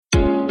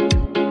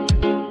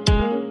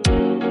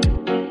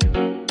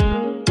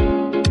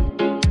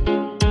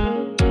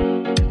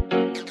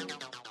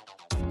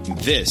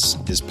This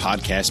is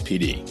Podcast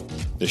PD,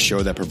 the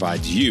show that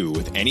provides you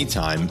with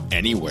anytime,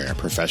 anywhere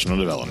professional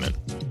development.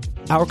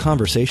 Our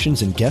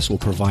conversations and guests will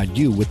provide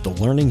you with the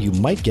learning you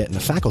might get in a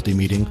faculty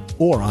meeting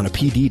or on a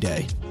PD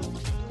day.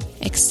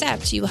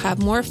 Except you will have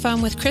more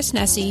fun with Chris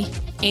Nesi,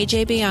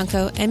 AJ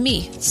Bianco, and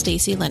me,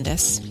 Stacy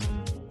Lindis.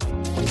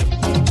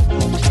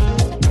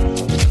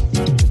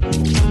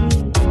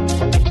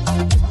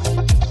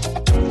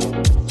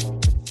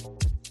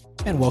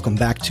 And welcome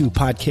back to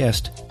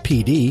Podcast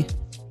PD.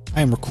 I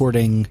am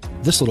recording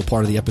this little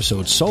part of the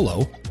episode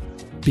solo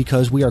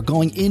because we are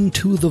going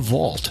into the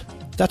vault.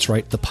 That's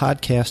right, the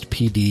Podcast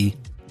PD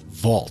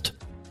vault.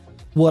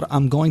 What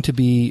I'm going to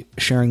be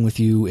sharing with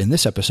you in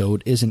this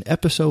episode is an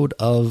episode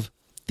of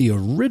the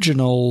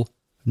original,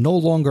 no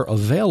longer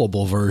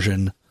available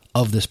version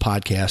of this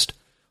podcast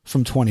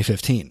from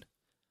 2015.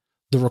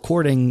 The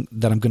recording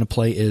that I'm going to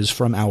play is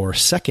from our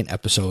second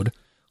episode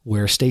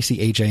where Stacy,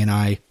 AJ, and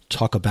I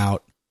talk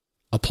about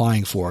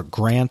applying for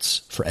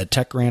grants, for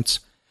EdTech grants,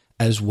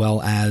 as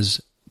well as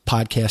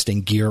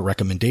podcasting gear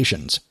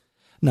recommendations.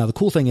 Now, the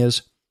cool thing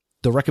is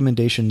the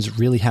recommendations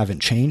really haven't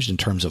changed in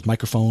terms of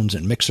microphones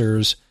and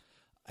mixers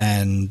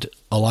and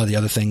a lot of the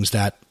other things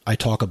that I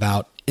talk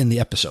about in the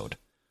episode.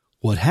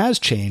 What has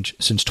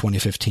changed since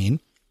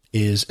 2015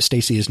 is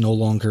Stacy is no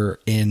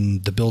longer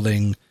in the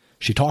building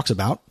she talks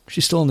about.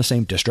 She's still in the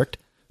same district,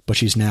 but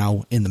she's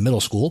now in the middle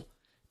school,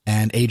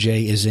 and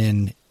AJ is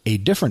in a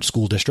different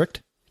school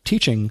district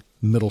teaching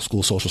middle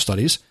school social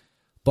studies.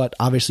 But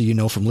obviously, you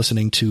know from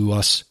listening to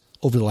us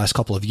over the last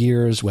couple of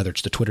years, whether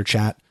it's the Twitter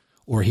chat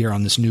or here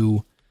on this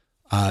new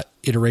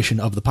iteration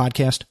of the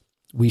podcast,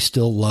 we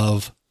still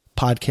love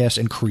podcasts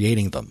and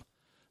creating them.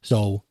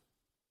 So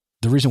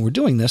the reason we're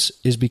doing this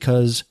is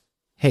because,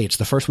 hey, it's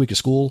the first week of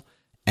school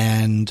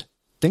and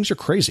things are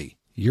crazy.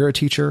 You're a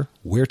teacher,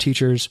 we're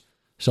teachers.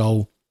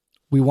 So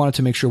we wanted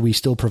to make sure we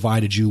still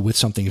provided you with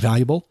something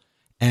valuable.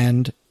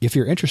 And if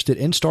you're interested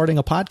in starting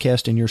a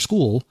podcast in your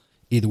school,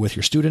 either with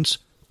your students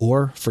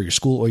or for your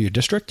school or your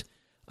district,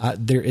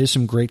 there is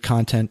some great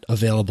content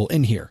available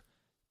in here.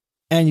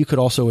 And you could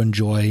also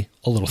enjoy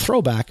a little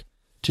throwback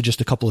to just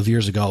a couple of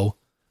years ago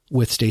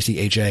with Stacy,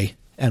 AJ,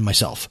 and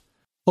myself.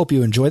 Hope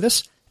you enjoy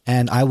this,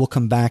 and I will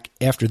come back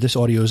after this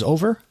audio is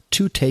over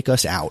to take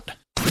us out.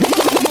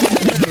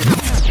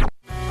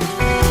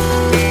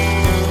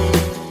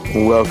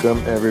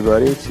 Welcome,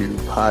 everybody, to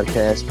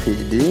Podcast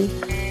PD.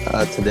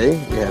 Today,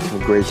 we have some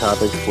great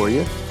topics for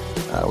you.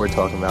 We're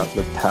talking about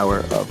the power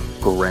of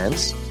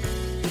grants.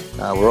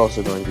 We're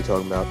also going to be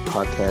talking about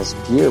podcast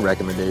gear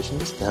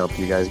recommendations to help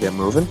you guys get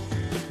moving.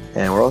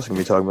 And we're also going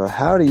to be talking about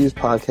how to use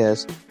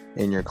podcasts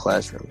in your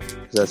classroom,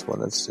 because that's one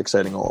that's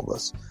exciting all of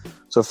us.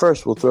 So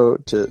first, we'll throw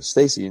it to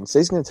Stacy, and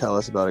Stacy's going to tell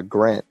us about a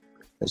grant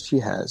that she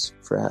has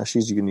for how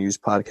she's going to use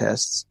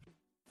podcasts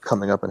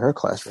coming up in her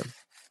classroom.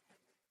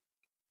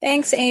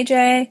 Thanks,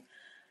 AJ.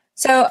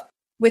 So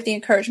with the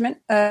encouragement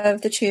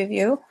of the two of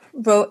you,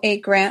 wrote a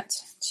grant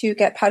to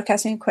get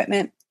podcasting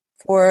equipment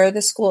for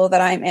the school that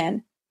I'm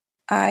in.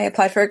 I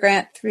applied for a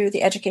grant through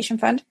the Education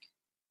Fund.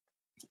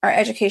 Our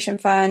Education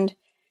Fund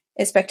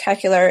is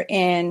spectacular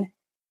in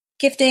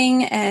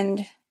gifting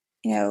and,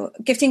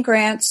 gifting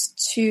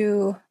grants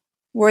to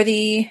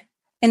worthy,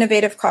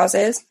 innovative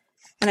causes.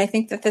 And I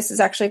think that this is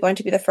actually going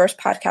to be the first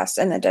podcast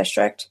in the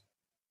district.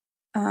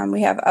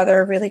 We have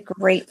other really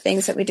great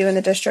things that we do in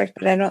the district,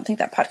 but I don't think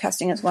that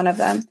podcasting is one of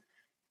them.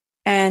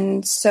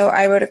 And so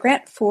I wrote a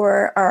grant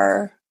for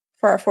our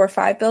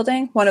 4-5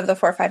 building, one of the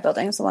 4-5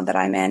 buildings, the one that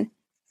I'm in.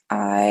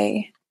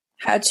 I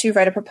had to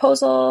write a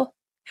proposal,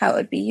 how it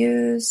would be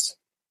used,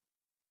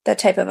 the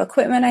type of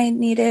equipment I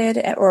needed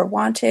or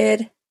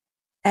wanted,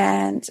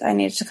 and I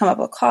needed to come up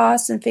with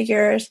costs and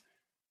figures.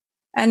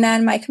 And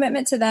then my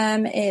commitment to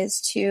them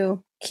is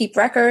to keep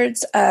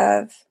records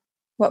of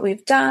what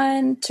we've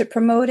done, to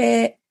promote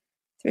it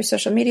through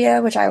social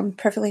media, which I'm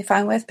perfectly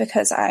fine with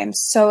because I'm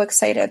so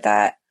excited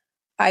that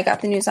I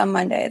got the news on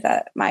Monday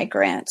that my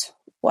grant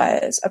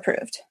was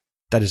approved.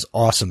 That is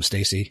awesome,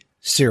 Stacy.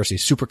 Seriously,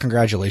 super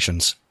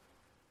congratulations.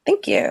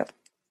 Thank you.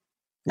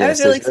 I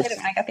was really excited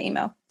when I got the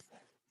email.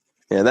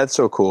 Yeah, that's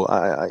so cool.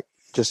 I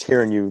just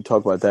hearing you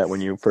talk about that when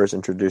you first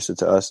introduced it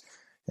to us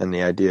and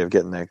the idea of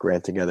getting that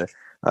grant together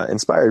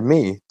inspired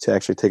me to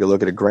actually take a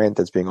look at a grant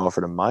that's being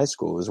offered in my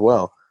school as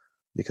well,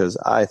 because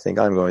I think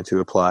I'm going to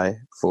apply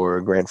for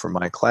a grant for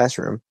my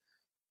classroom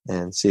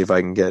and see if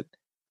I can get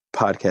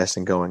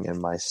podcasting going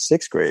in my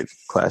 6th grade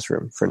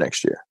classroom for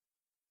next year.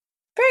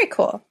 Very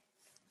cool.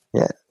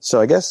 Yeah. So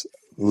I guess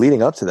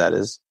leading up to that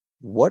is,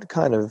 what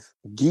kind of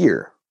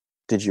gear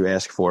did you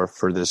ask for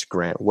this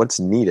grant? What's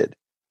needed?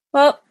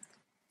 Well,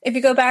 if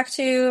you go back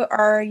to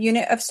our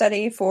unit of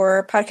study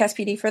for Podcast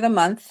PD for the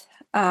month,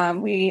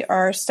 we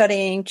are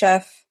studying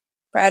Jeff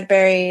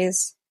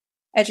Bradbury's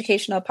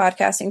Educational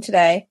Podcasting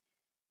Today.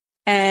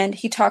 And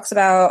he talks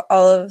about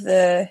all of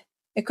the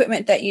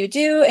equipment that you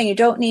do and you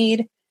don't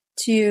need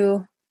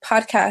to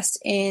podcast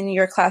in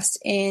your class,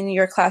 in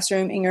your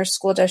classroom, in your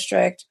school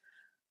district,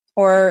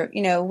 or,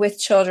 with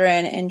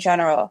children in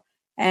general.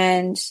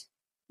 And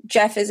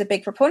Jeff is a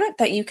big proponent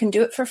that you can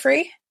do it for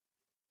free.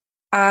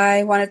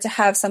 I wanted to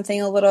have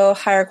something a little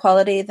higher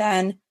quality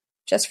than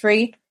just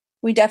free.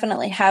 We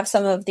definitely have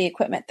some of the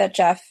equipment that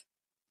Jeff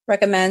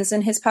recommends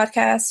in his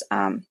podcast.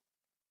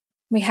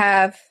 We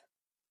have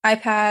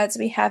iPads,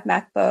 we have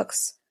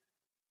MacBooks.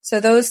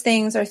 So those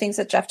things are things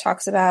that Jeff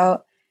talks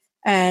about.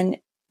 And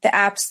the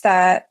apps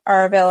that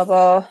are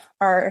available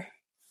are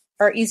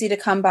easy to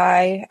come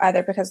by,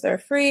 either because they're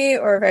free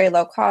or very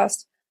low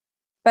cost.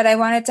 But I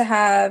wanted to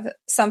have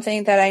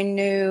something that I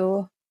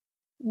knew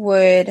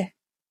would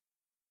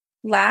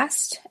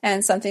last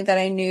and something that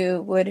I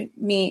knew would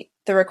meet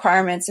the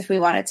requirements if we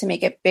wanted to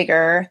make it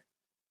bigger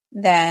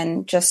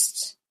than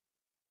just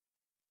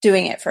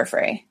doing it for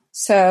free.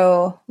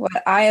 So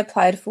what I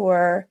applied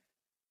for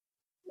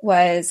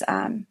was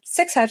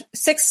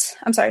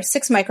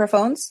 6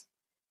 microphones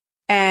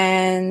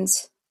and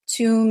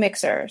 2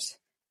 mixers.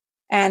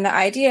 And the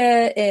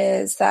idea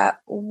is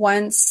that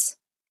once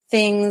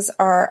things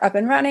are up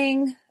and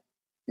running,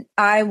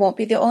 I won't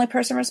be the only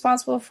person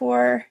responsible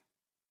for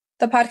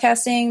the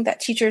podcasting, that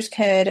teachers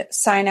could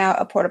sign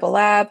out a portable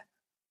lab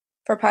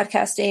for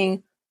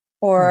podcasting,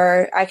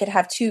 or I could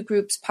have 2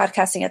 groups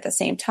podcasting at the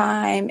same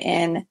time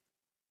in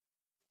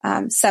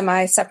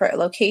semi-separate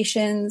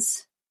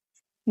locations.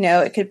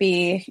 It could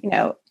be,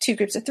 2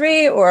 groups of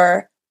 3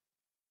 or,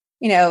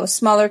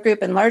 smaller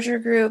group and larger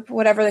group,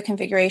 whatever the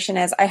configuration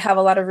is. I have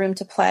a lot of room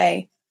to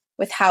play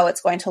with how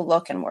it's going to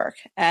look and work.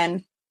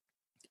 And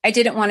I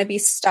didn't want to be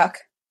stuck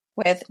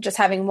with just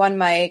having 1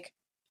 mic,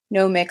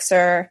 no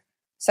mixer.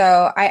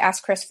 So I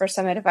asked Chris for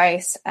some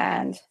advice,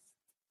 and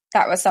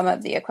that was some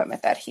of the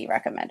equipment that he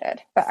recommended.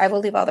 But I will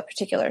leave all the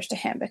particulars to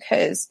him,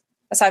 because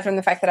aside from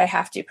the fact that I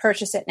have to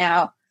purchase it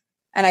now,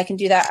 and I can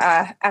do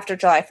that after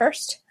July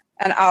 1st,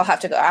 and I'll have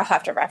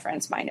to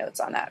reference my notes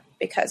on that,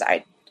 because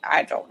I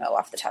don't know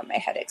off the top of my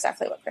head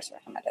exactly what Chris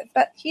recommended,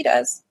 but he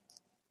does.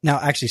 Now,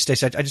 actually,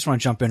 Stacey, I just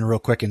want to jump in real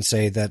quick and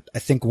say that I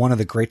think one of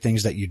the great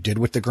things that you did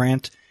with the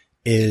grant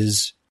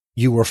is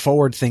you were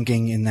forward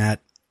thinking in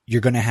that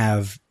you're going to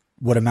have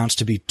what amounts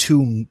to be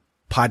 2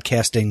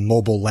 podcasting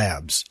mobile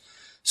labs.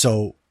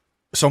 So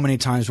many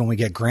times when we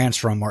get grants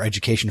from our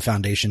education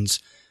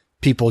foundations,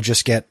 people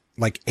just get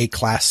like a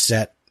class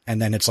set,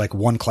 and then it's like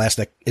 1 class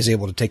that is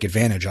able to take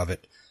advantage of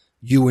it.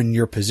 You, in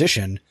your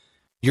position,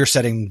 you're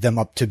setting them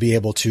up to be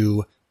able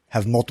to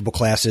have multiple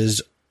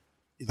classes.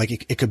 Like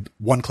it could,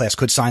 1 class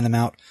could sign them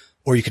out,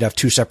 or you could have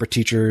 2 separate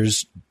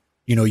teachers,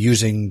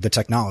 using the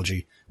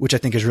technology, which I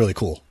think is really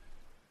cool.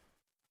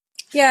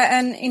 Yeah.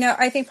 And,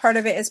 I think part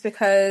of it is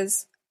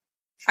because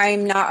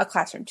I'm not a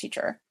classroom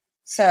teacher.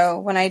 So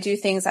when I do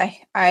things,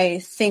 I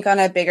think on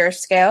a bigger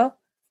scale.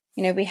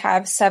 We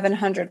have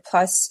 700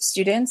 plus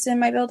students in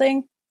my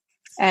building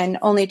and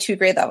only 2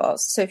 grade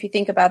levels. So if you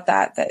think about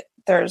that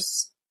there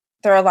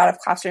are a lot of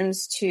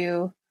classrooms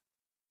to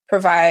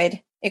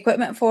provide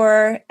equipment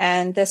for.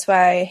 And this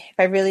way, if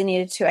I really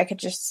needed to, I could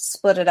just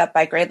split it up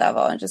by grade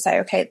level and just say,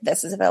 okay,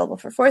 this is available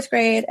for 4th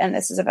grade and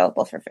this is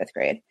available for 5th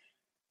grade.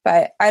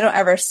 But I don't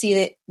ever see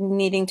it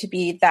needing to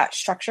be that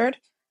structured.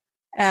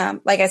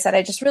 Like I said,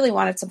 I just really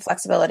wanted some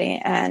flexibility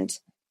and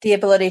the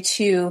ability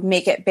to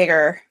make it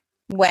bigger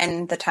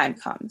when the time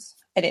comes.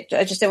 I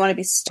just didn't want to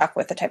be stuck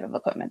with the type of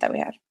equipment that we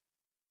had.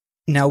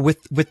 Now,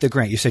 with the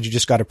grant, you said you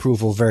just got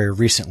approval very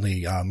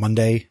recently,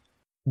 Monday.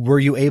 Were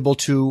you able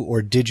to,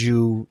 or did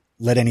you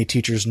let any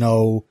teachers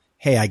know,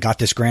 hey, I got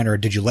this grant, or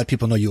did you let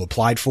people know you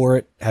applied for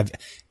it?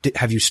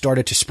 Have you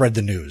started to spread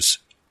the news?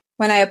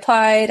 When I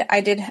applied,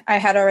 I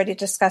had already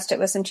discussed it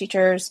with some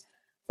teachers,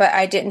 but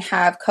I didn't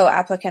have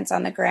co-applicants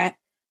on the grant.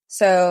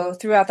 So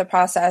throughout the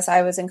process,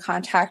 I was in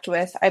contact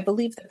with, I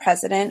believe, the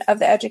president of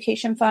the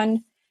education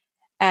fund,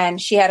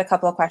 and she had a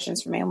couple of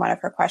questions for me. And one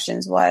of her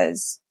questions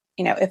was,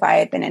 if I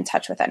had been in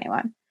touch with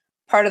anyone.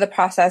 Part of the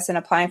process in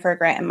applying for a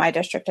grant in my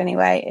district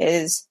anyway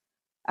is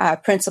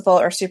principal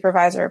or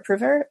supervisor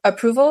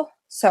approval.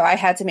 So I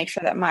had to make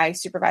sure that my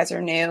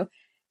supervisor knew.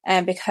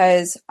 And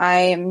because I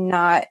am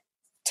not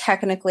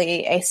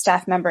technically a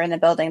staff member in the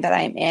building that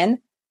I'm in,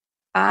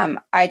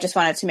 I just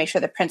wanted to make sure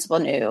the principal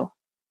knew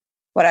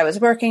what I was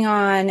working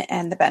on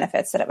and the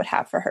benefits that it would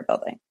have for her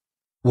building.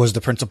 Was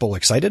the principal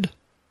excited?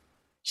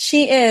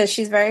 She is.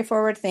 She's very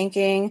forward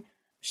thinking.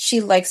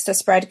 She likes to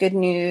spread good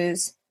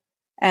news.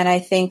 And I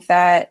think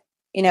that,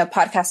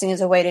 podcasting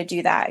is a way to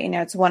do that.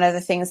 It's one of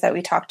the things that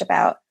we talked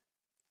about,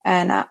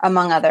 and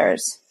among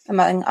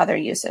other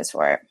uses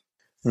for it.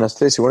 Now,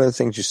 Stacey, one of the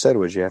things you said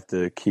was you have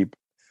to keep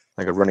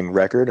like a running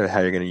record of how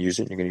you're going to use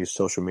it. You're going to use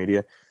social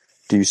media.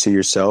 Do you see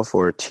yourself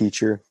or a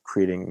teacher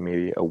creating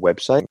maybe a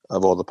website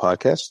of all the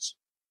podcasts?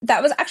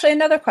 That was actually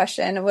another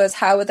question, was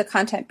how would the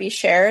content be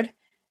shared?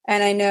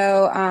 And I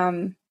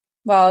know,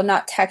 while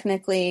not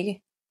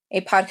technically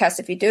a podcast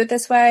if you do it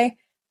this way,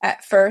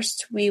 at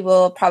first we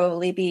will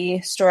probably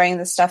be storing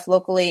the stuff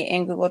locally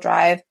in Google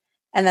Drive,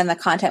 and then the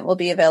content will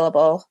be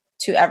available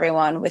to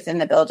everyone within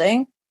the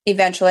building.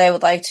 Eventually, I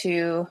would like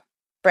to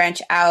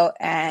branch out,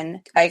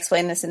 and I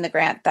explained this in the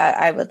grant, that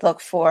I would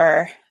look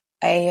for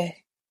a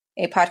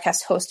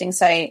podcast hosting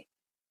site.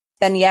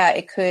 Then, yeah,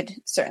 it could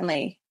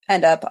certainly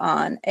end up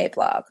on a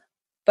blog.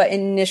 But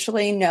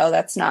initially, no,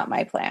 that's not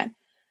my plan.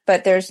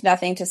 But there's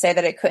nothing to say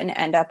that it couldn't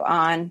end up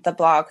on the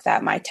blog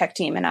that my tech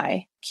team and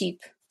I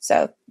keep.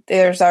 So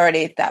there's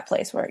already that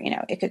place where,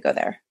 it could go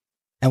there.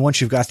 And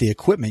once you've got the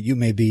equipment, you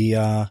may be,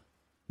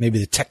 maybe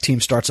the tech team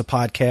starts a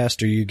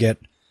podcast, or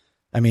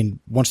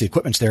once the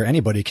equipment's there,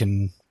 anybody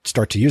can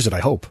start to use it, I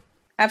hope.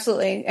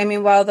 Absolutely.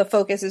 While the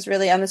focus is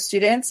really on the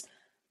students,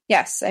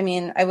 yes. I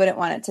wouldn't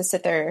want it to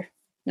sit there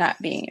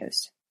not being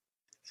used.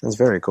 That's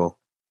very cool.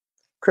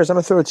 Chris, I'm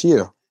going to throw it to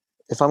you.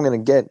 If I'm going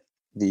to get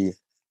the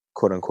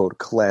quote-unquote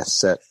class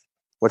set,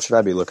 what should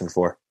I be looking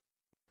for?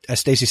 As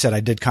Stacy said,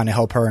 I did kind of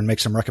help her and make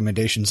some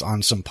recommendations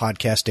on some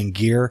podcasting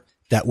gear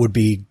that would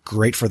be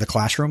great for the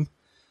classroom.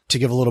 To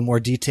give a little more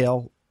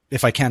detail,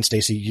 if I can,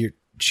 Stacy,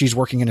 she's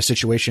working in a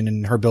situation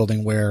in her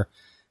building where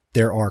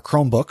there are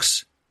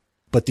Chromebooks,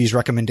 but these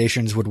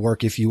recommendations would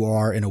work if you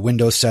are in a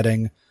Windows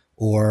setting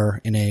or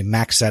in a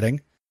Mac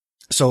setting.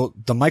 So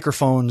the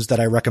microphones that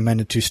I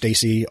recommended to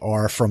Stacy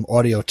are from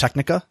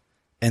Audio-Technica,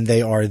 and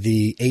they are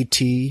the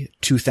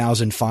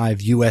AT2005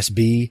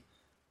 USB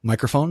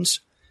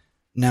microphones.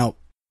 Now,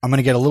 I'm going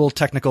to get a little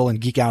technical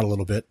and geek out a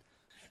little bit.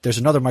 There's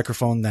another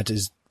microphone that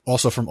is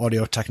also from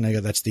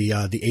Audio-Technica. That's the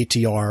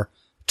ATR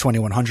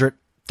 2100.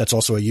 That's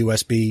also a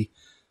USB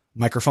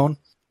microphone.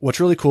 What's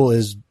really cool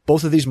is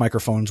both of these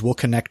microphones will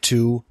connect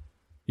to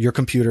your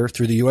computer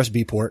through the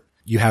USB port.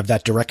 You have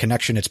that direct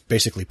connection. It's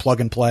basically plug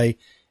and play,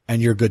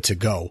 and you're good to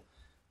go.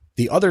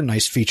 The other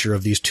nice feature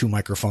of these two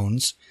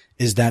microphones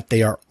is that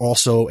they are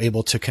also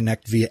able to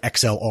connect via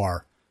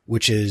XLR,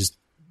 which is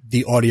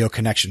the audio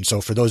connection. So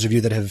for those of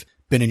you that have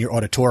been in your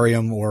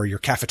auditorium or your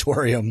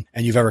cafetorium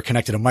and you've ever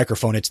connected a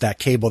microphone, it's that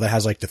cable that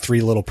has like the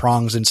three little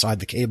prongs inside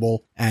the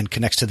cable and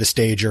connects to the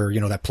stage, or,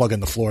 that plug in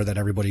the floor that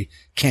everybody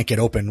can't get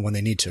open when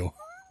they need to.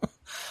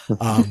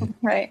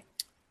 Right.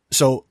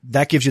 So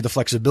that gives you the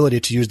flexibility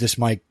to use this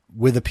mic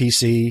with a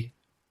PC,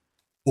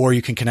 or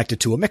you can connect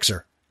it to a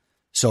mixer.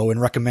 So in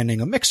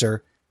recommending a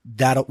mixer,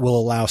 that will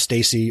allow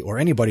Stacy or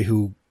anybody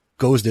who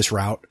goes this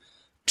route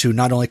to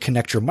not only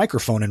connect your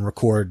microphone and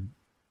record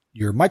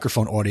your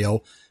microphone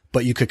audio,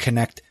 but you could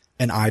connect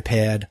an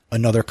iPad,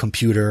 another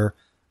computer,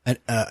 an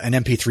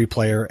MP3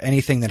 player,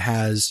 anything that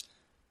has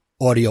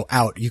audio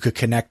out. You could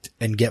connect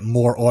and get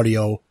more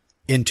audio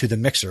into the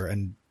mixer,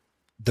 and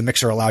the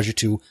mixer allows you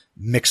to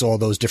mix all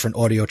those different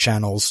audio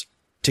channels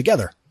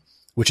together,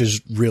 which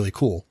is really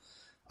cool.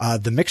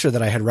 The mixer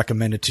that I had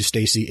recommended to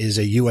Stacy is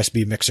a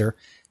USB mixer,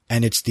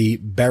 and it's the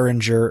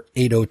Behringer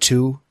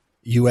 802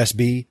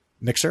 USB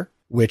mixer,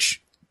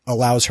 which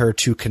allows her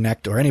to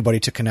connect, or anybody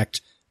to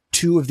connect,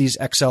 two of these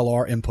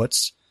XLR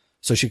inputs,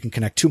 so she can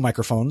connect two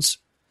microphones,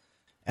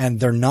 and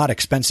they're not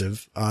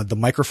expensive. The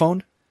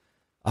microphone,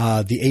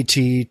 the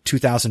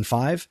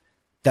AT2005,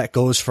 that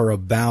goes for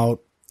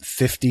about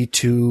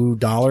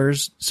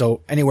 $52.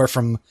 So anywhere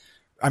from,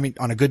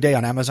 on a good day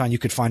on Amazon, you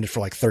could find it for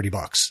like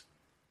 $30.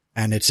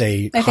 And it's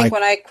I think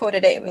when I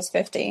quoted it was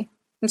 50.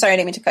 I'm sorry, I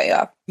didn't mean to cut you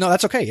off. No,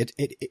 that's okay.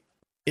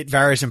 It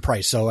varies in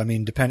price. So,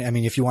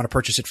 if you want to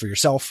purchase it for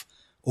yourself,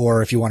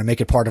 or if you want to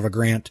make it part of a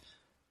grant,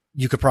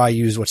 you could probably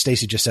use what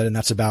Stacy just said, and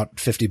that's about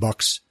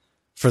 $50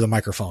 for the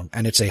microphone.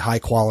 And it's a high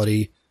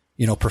quality,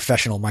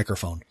 professional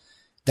microphone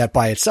that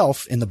by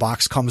itself in the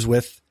box comes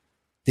with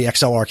the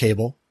XLR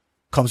cable,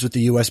 comes with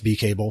the USB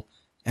cable,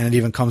 and it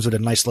even comes with a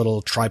nice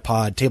little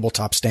tripod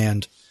tabletop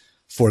stand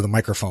for the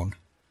microphone.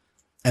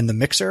 And the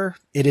mixer,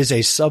 it is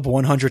a sub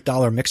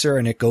 $100 mixer,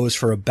 and it goes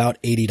for about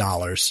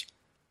 $80.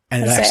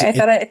 And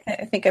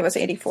I think it was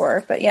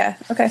 84, but yeah.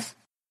 Okay.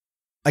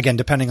 Again,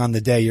 depending on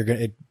the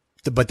day,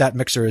 but that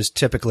mixer is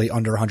typically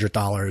under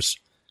 $100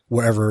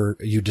 wherever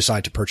you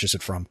decide to purchase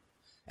it from.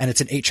 And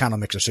it's an 8-channel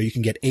mixer, so you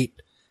can get 8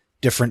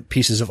 different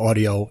pieces of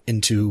audio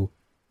into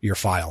your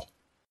file.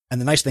 And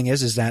the nice thing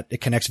is that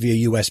it connects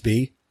via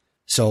USB,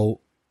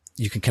 so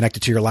you can connect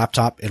it to your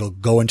laptop. It'll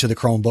go into the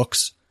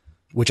Chromebooks,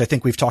 which I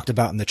think we've talked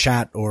about in the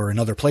chat or in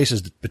other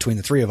places between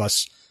the three of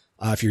us.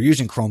 If you're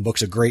using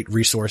Chromebooks, a great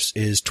resource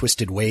is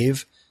Twisted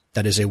Wave.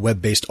 That is a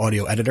web-based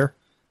audio editor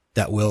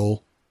that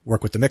will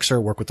work with the mixer,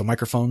 work with the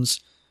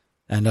microphones,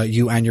 and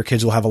you and your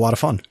kids will have a lot of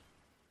fun.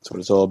 That's what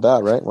it's all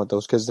about, right? Want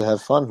those kids to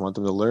have fun, want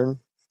them to learn,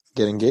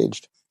 get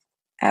engaged.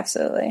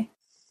 Absolutely.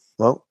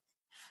 Well,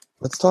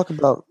 let's talk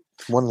about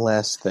one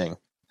last thing.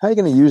 How are you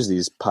going to use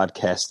these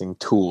podcasting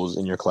tools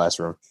in your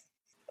classroom?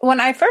 When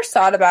I first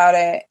thought about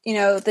it,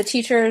 the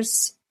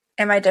teachers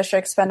in my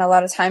district spend a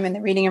lot of time in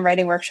the reading and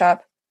writing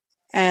workshop,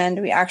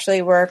 and we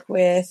actually work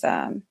with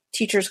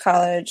Teachers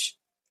College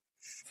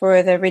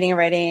for the reading and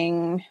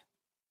writing.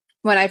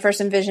 When I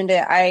first envisioned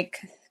it, I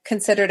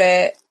considered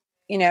it,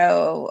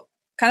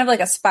 kind of like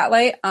a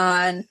spotlight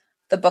on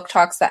the book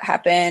talks that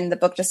happen, the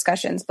book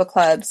discussions, book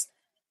clubs,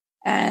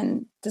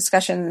 and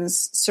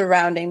discussions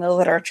surrounding the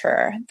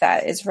literature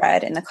that is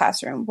read in the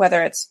classroom,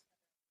 whether it's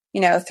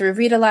through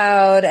read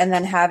aloud and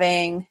then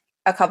having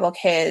a couple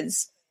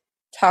kids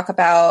talk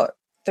about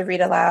the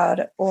read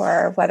aloud,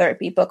 or whether it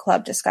be book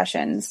club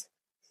discussions.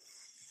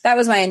 That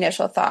was my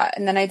initial thought.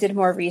 And then I did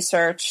more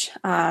research.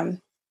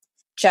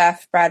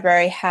 Jeff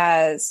Bradbury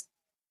has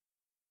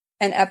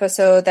an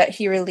episode that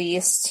he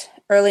released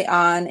early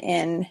on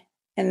in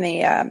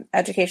the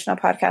Educational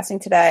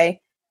Podcasting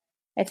Today.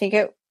 I think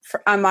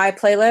on my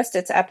playlist,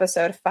 it's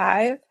episode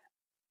 5.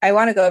 I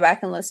want to go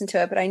back and listen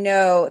to it, but I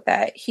know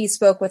that he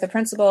spoke with a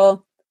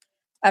principal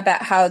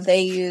about how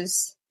they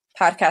use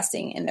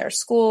podcasting in their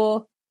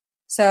school.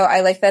 So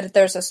I like that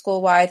there's a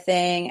school-wide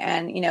thing.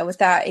 And, with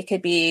that, it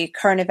could be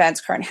current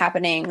events, current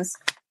happenings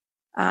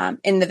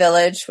in the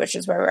village, which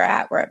is where we're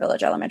at. We're at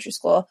Village Elementary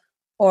School.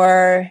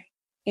 Or,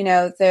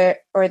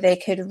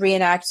 they could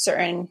reenact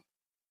certain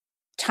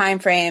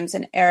timeframes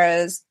and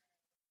eras.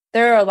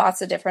 There are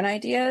lots of different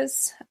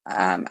ideas.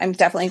 I'm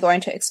definitely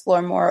going to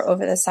explore more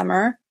over the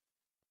summer.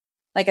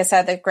 Like I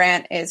said, the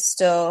grant is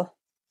still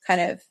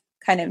kind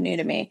of new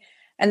to me.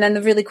 And then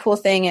the really cool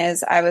thing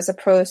is I was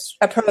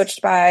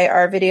approached by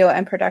our video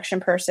and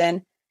production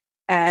person,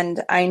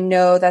 and I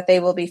know that they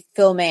will be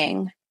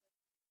filming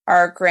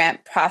our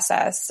grant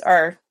process,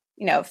 or,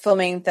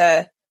 filming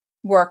the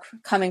work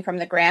coming from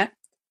the grant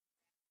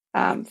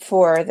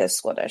for this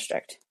school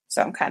district.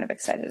 So I'm kind of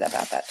excited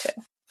about that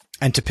too.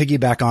 And to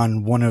piggyback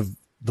on one of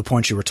the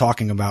points you were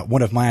talking about,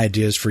 one of my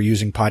ideas for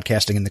using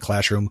podcasting in the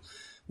classroom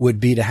would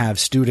be to have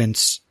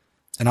students,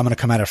 and I'm going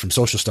to come at it from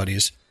social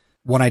studies.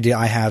 One idea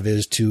I have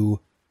is to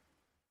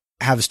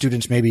have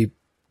students maybe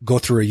go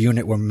through a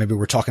unit where maybe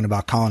we're talking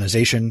about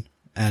colonization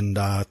and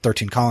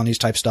 13 colonies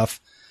type stuff,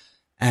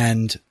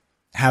 and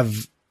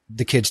have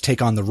the kids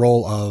take on the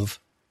role of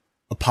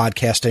a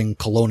podcasting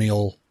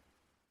colonial.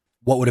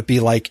 What would it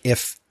be like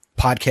if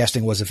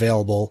podcasting was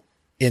available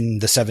in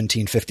the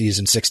 1750s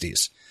and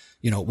 60s?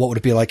 What would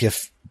it be like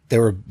if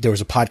there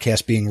was a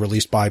podcast being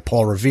released by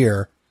Paul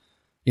Revere?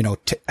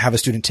 Have a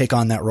student take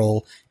on that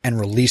role and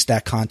release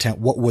that content.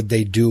 What would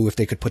they do if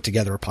they could put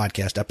together a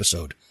podcast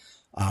episode?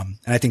 And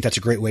I think that's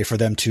a great way for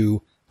them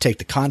to take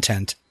the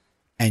content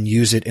and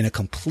use it in a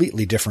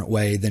completely different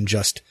way than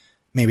just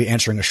maybe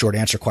answering a short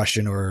answer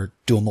question or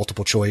do a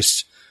multiple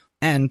choice.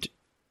 And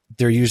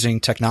they're using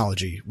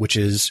technology, which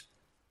is,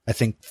 I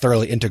think,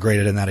 thoroughly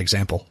integrated in that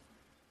example.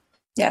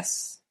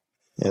 Yes.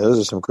 Yeah, those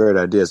are some great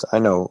ideas. I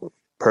know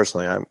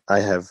personally, I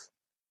have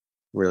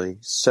really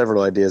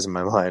several ideas in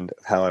my mind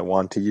of how I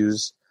want to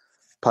use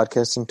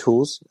podcasting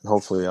tools. And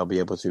hopefully I'll be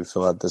able to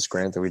fill out this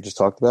grant that we just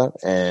talked about.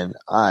 And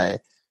I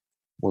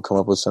will come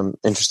up with some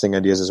interesting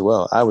ideas as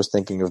well. I was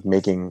thinking of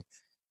making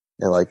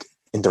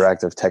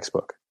interactive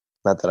textbook.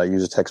 Not that I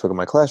use a textbook in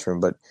my classroom,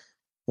 but,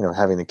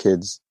 having the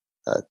kids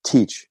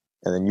teach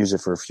and then use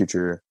it for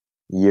future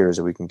years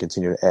that we can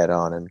continue to add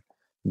on and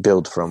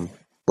build from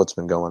what's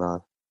been going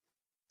on.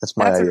 That's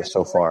my idea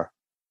so far.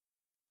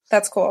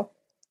 That's cool.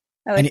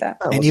 I like that.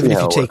 And even if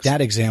you take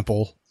that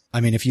example,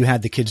 I mean, if you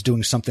had the kids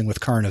doing something with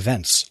current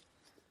events,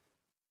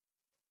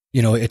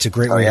 it's a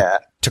great way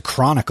to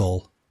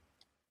chronicle,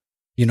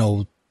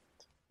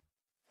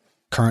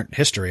 current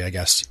history, I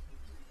guess.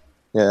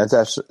 Yeah,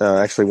 that's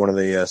actually one of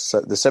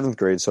the seventh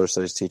grade social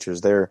studies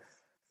teachers. They're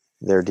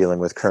dealing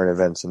with current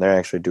events, and they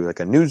actually do like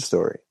a news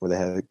story where they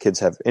have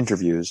kids have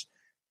interviews,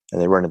 and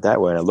they run it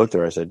that way. And I looked at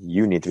her, I said,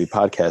 "You need to be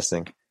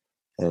podcasting."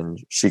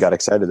 And she got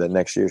excited that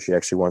next year she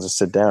actually wants to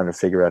sit down and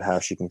figure out how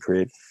she can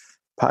create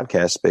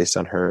podcasts based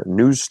on her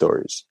news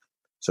stories.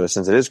 So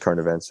since it is current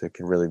events, it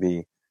can really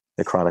be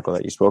the chronicle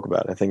that you spoke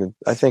about. I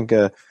think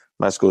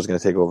my school is going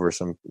to take over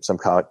some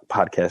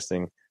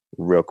podcasting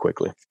real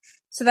quickly.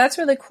 So that's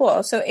really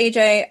cool. So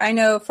AJ, I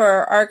know for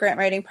our grant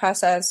writing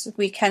process,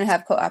 we can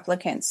have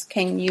co-applicants.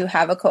 Can you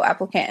have a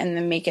co-applicant and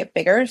then make it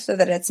bigger so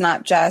that it's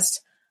not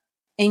just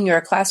in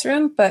your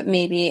classroom, but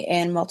maybe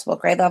in multiple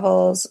grade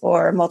levels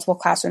or multiple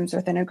classrooms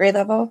within a grade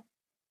level?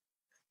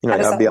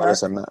 I'll be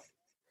honest, I'm not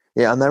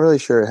really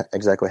sure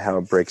exactly how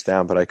it breaks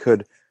down, but I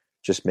could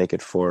just make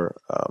it for,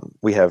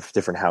 we have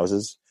different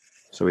houses.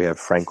 So we have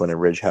Franklin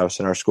and Ridge House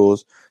in our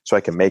schools. So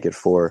I can make it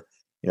for,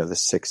 the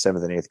 6th,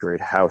 7th, and 8th grade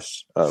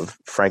house of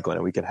Franklin.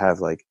 And we can have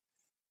like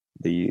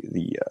the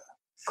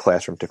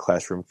classroom to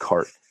classroom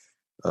cart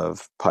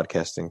of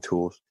podcasting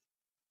tools.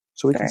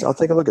 So I'll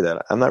take a look at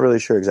that. I'm not really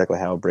sure exactly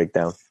how it'll break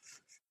down.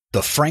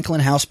 The Franklin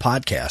House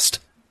podcast.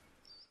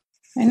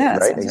 I know.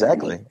 Right,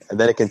 exactly. Really and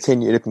then it can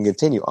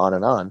continue on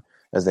and on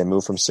as they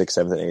move from 6th,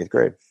 7th, and 8th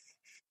grade.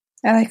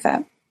 I like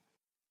that.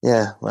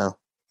 Yeah, well,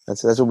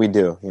 that's what we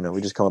do.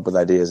 We just come up with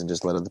ideas and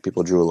just let other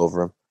people drool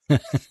over them.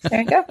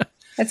 There you go.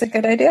 That's a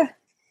good idea.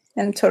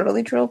 And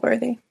totally drool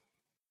worthy.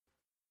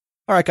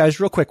 All right,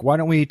 guys, real quick, why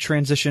don't we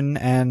transition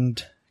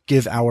and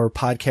give our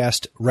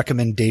podcast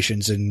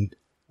recommendations and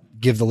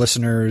give the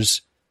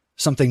listeners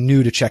something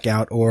new to check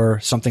out or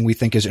something we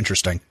think is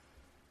interesting.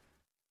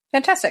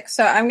 Fantastic.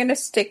 So I'm going to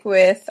stick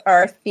with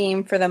our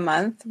theme for the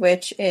month,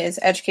 which is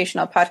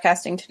Educational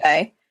Podcasting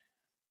Today.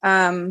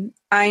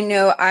 I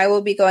know I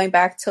will be going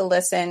back to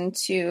listen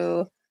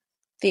to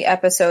the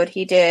episode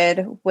he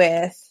did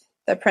with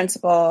the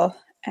principal,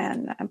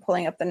 and I'm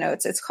pulling up the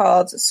notes. It's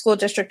called School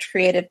District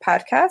Created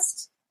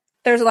Podcast.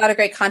 There's a lot of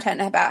great content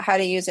about how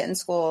to use it in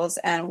schools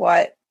and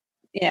what,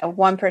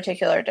 one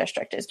particular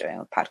district is doing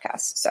with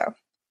podcasts. So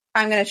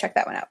I'm going to check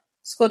that one out.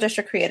 school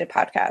district created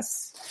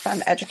podcasts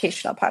from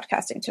Educational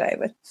Podcasting Today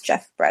with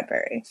Jeff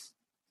Bradbury.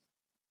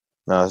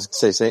 No, I was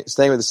going to say,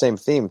 staying with the same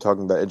theme,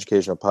 talking about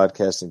Educational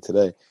Podcasting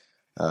Today,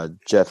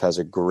 Jeff has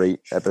a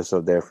great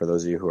episode there for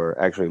those of you who are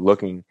actually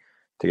looking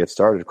to get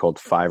started called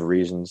 5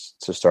 Reasons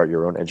to Start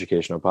Your Own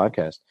Educational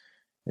Podcast.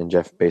 And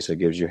Jeff basically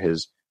gives you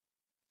his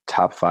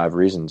top 5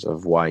 reasons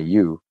of why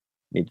you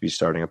need to be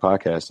starting a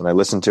podcast. And I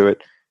listened to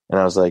it and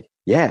I was like,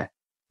 yeah,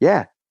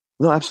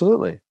 no,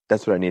 absolutely.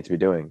 That's what I need to be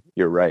doing.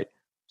 You're right.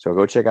 So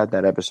go check out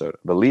that episode. I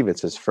believe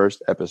it's his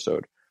first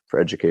episode for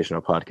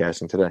Educational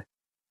Podcasting Today.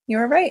 You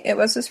were right. It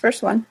was his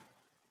first one.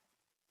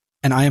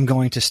 And I am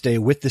going to stay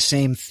with the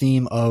same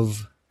theme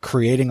of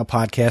creating a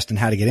podcast and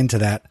how to get into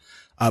that.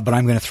 But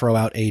I'm going to throw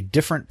out a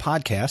different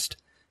podcast,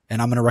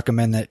 and I'm going to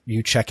recommend that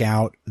you check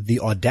out The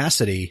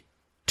Audacity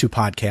to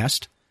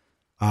Podcast.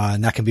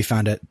 And that can be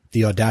found at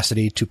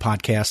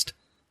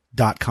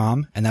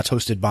theaudacitytopodcast.com. And that's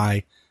hosted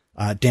by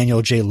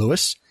Daniel J.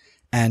 Lewis.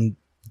 And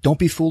don't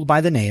be fooled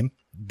by the name.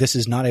 This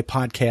is not a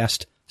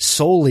podcast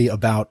solely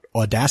about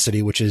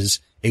Audacity, which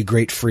is a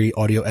great free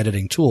audio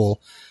editing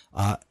tool.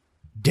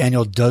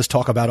 Daniel does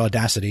talk about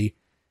Audacity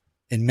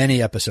in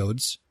many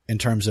episodes in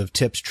terms of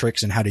tips,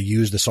 tricks, and how to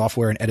use the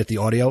software and edit the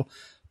audio.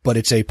 But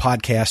it's a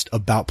podcast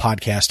about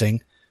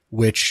podcasting,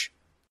 which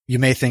you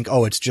may think,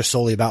 oh, it's just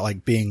solely about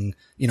like being,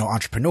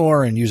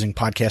 entrepreneur and using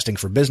podcasting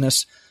for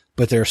business.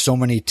 But there are so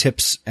many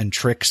tips and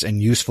tricks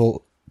and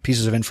useful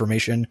pieces of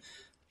information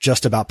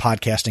just about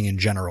podcasting in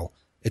general.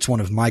 It's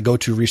one of my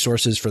go-to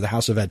resources for the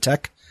House of Ed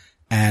Tech.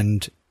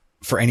 And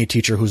for any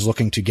teacher who's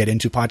looking to get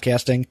into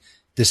podcasting,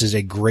 this is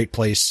a great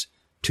place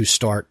to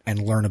start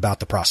and learn about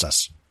the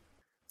process.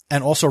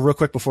 And also real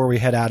quick before we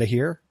head out of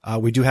here,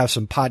 we do have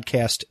some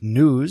podcast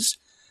news.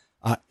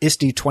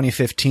 ISTE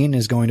 2015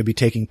 is going to be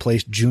taking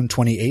place June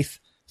 28th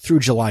through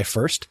July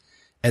 1st.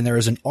 And there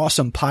is an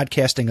awesome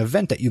podcasting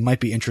event that you might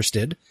be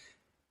interested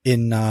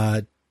in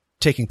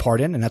taking part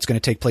in. And that's going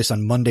to take place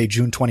on Monday,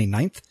 June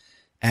 29th.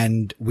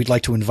 And we'd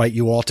like to invite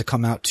you all to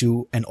come out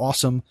to an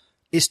awesome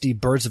ISTE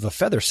Birds of a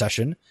Feather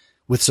session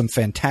with some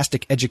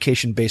fantastic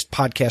education-based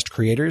podcast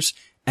creators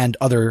and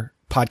other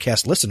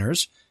podcast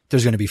listeners.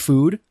 There's going to be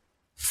food,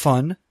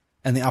 fun,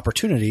 and the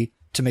opportunity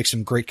to make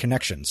some great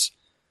connections.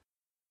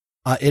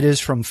 It is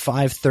from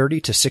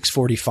 5:30 to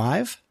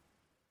 6:45.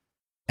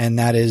 And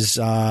that is,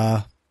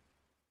 I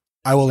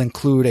will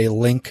include a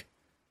link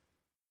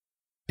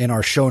in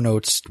our show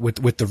notes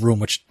with the room,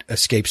 which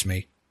escapes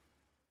me.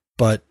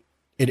 But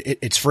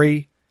it's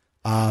free.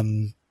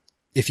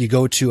 If you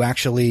go to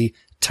actually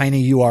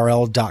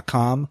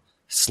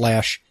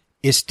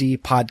tinyurl.com/ISTE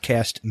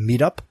podcast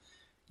meetup,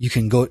 you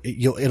can go,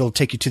 it'll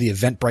take you to the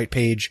Eventbrite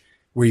page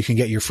where you can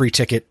get your free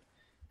ticket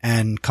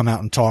and come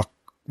out and talk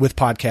with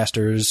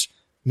podcasters,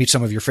 meet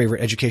some of your favorite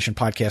education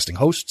podcasting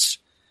hosts.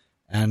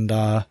 And,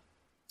 I'll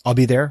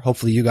be there.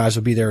 Hopefully you guys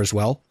will be there as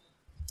well.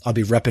 I'll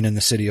be repping in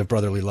the city of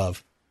brotherly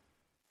love.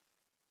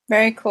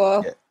 Very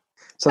cool. Yeah.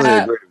 Sounds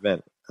like a great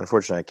event.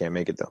 Unfortunately, I can't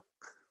make it though.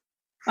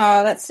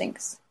 Oh, that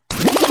stinks.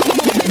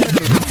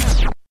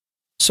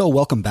 So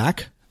welcome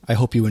back. I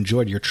hope you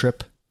enjoyed your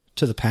trip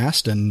to the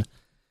past and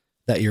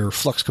that your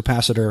flux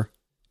capacitor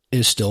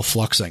is still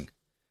fluxing.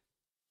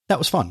 That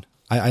was fun.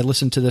 I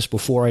listened to this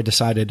before I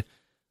decided,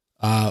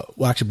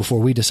 before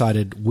we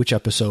decided which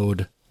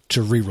episode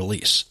to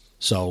re-release.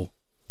 So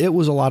it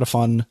was a lot of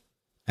fun.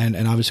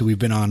 And obviously we've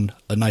been on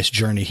a nice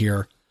journey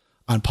here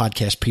on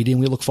Podcast PD, and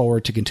we look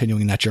forward to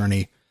continuing that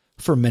journey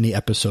for many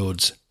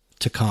episodes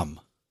to come.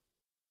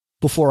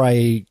 Before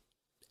I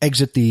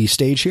exit the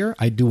stage here,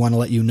 I do want to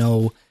let you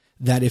know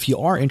that if you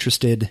are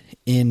interested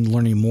in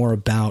learning more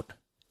about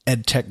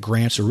EdTech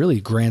grants, or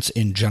really grants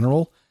in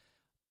general,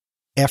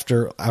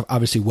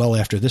 well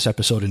after this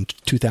episode in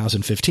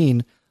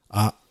 2015,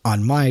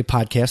 on my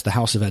podcast, The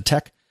House of Ed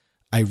Tech,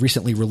 I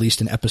recently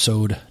released an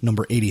episode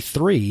number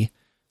 83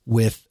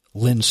 with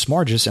Lynn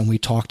Smargis, and we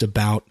talked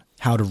about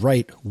how to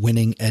write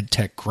winning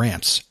EdTech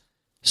grants.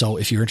 So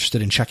if you're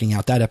interested in checking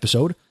out that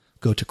episode,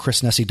 go to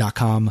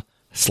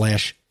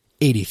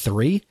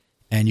chrisnessy.com/83,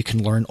 and you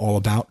can learn all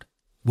about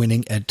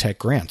winning EdTech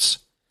grants.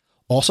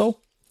 Also,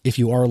 if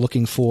you are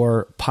looking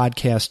for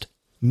podcast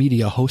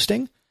media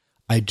hosting,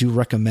 I do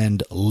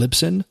recommend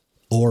Libsyn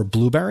or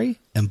Blueberry,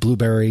 and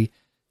Blueberry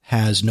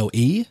has no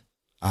E.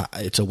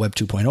 It's a Web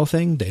 2.0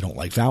 thing. They don't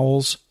like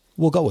vowels.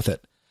 We'll go with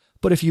it.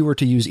 But if you were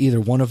to use either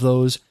one of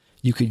those,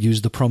 you could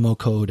use the promo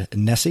code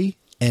NESI,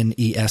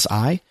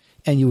 N-E-S-I,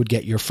 and you would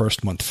get your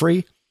first month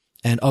free.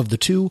 And of the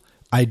two,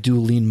 I do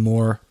lean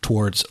more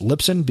towards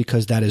Libsyn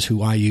because that is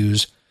who I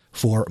use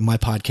for my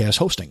podcast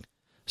hosting.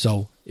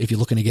 So if you're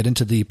looking to get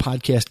into the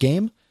podcast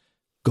game,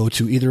 go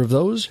to either of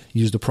those,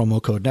 use the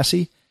promo code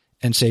NESI,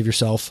 and save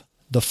yourself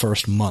the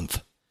first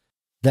month.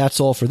 That's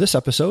all for this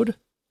episode.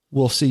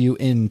 We'll see you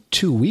in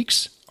 2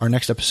 weeks. Our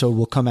next episode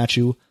will come at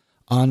you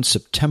on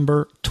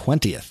September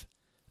 20th.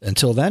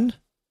 Until then,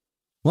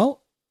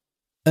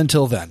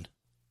 until then.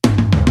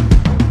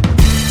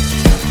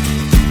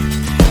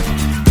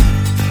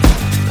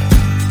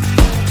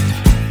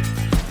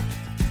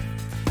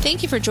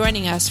 Thank you for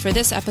joining us for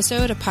this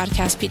episode of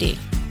Podcast PD.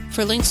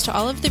 For links to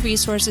all of the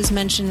resources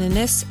mentioned in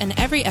this and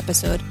every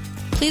episode,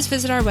 please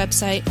visit our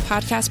website,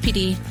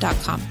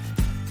 podcastpd.com.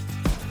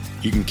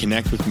 You can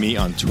connect with me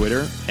on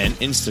Twitter and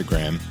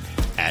Instagram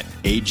at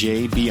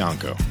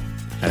AJBianco,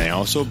 and I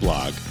also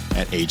blog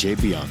at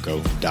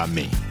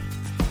ajbianco.me.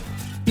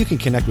 You can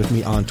connect with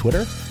me on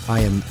Twitter.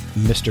 I am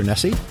Mr.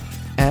 Nessie,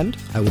 and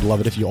I would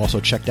love it if you also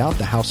checked out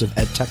the House of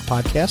EdTech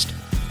podcast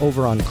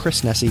over on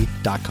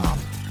chrisnessie.com.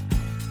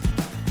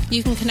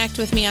 You can connect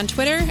with me on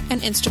Twitter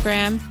and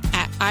Instagram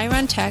at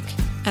iruntech,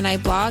 and I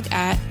blog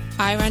at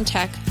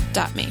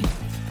iruntech.me.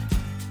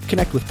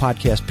 Connect with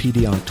Podcast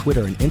PD on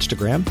Twitter and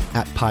Instagram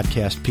at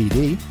Podcast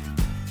PD.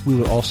 We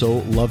would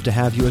also love to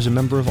have you as a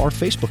member of our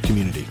Facebook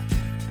community.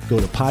 Go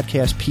to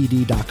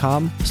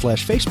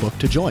podcastpd.com/Facebook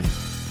to join.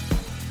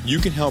 You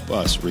can help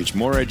us reach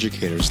more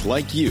educators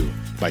like you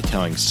by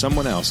telling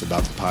someone else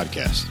about the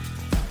podcast.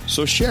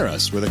 So share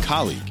us with a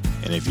colleague,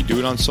 and if you do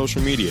it on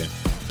social media,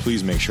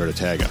 please make sure to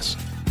tag us.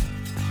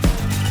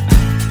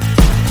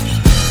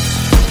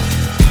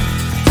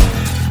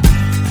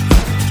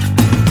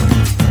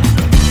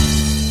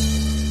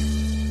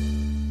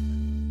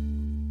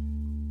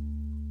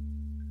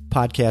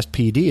 Podcast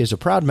PD is a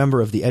proud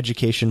member of the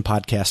Education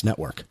Podcast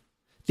Network.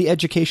 The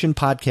Education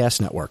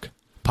Podcast Network.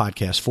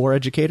 Podcasts for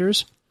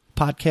educators.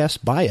 Podcasts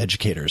by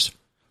educators.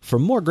 For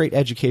more great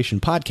education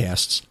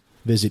podcasts,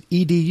 visit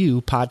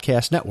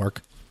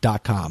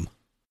edupodcastnetwork.com.